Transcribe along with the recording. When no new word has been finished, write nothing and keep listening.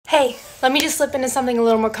Hey, let me just slip into something a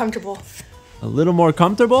little more comfortable. A little more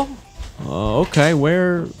comfortable? Okay,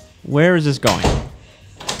 where is this going?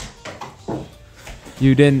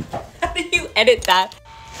 You didn't... How did you edit that?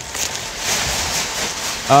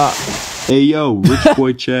 Hey yo, rich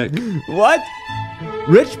boy check. What?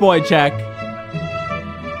 Rich boy check?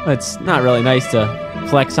 It's not really nice to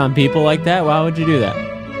flex on people like that. Why would you do that?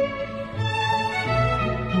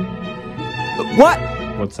 What?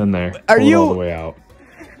 What's in there? Are Pull it you... all the way out.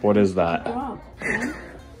 What is that?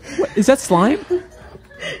 What? Is that slime?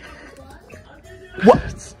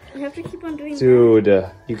 What? You have to keep on doing Dude,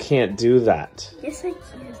 you can't do that. Yes, I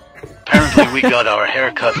can. Apparently we got our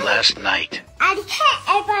haircut last night. I cut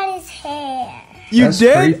everybody's hair. You That's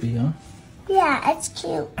did? creepy, huh? Yeah, it's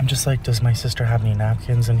cute. I'm just like, does my sister have any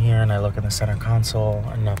napkins in here? And I look in the center console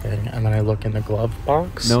and nothing. And then I look in the glove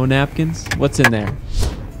box. No napkins? What's in there?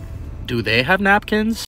 Do they have napkins?